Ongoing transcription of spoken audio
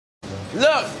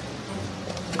Look,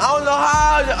 I don't know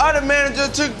how the other manager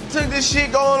took this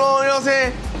shit going on, you know what I'm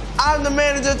saying? I'm the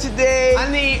manager today.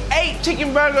 I need 8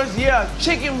 chicken burgers, yeah,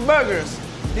 chicken burgers.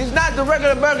 It's not the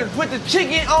regular burgers, put the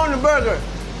chicken on the burger.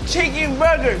 Chicken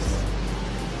burgers.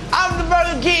 I'm the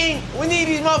Burger King. We need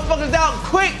these motherfuckers out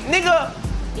quick, nigga.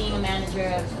 Being a manager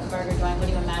of a burger joint, what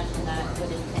do you imagine that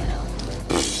would entail?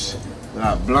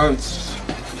 Got blunts.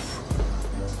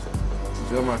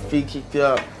 Feel my feet kicked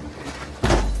up.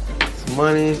 Some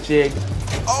money and shit.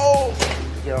 Oh!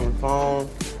 Get on the phone.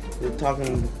 We're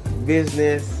talking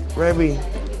business. Rebby.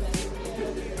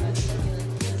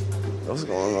 What's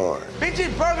going on? Bitch,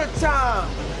 it's burger time.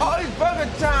 Oh, it's burger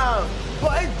time.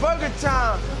 But it's burger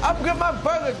time. I put my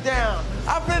burger down.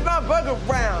 I flip my burger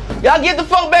round. Y'all get the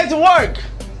fuck back to work.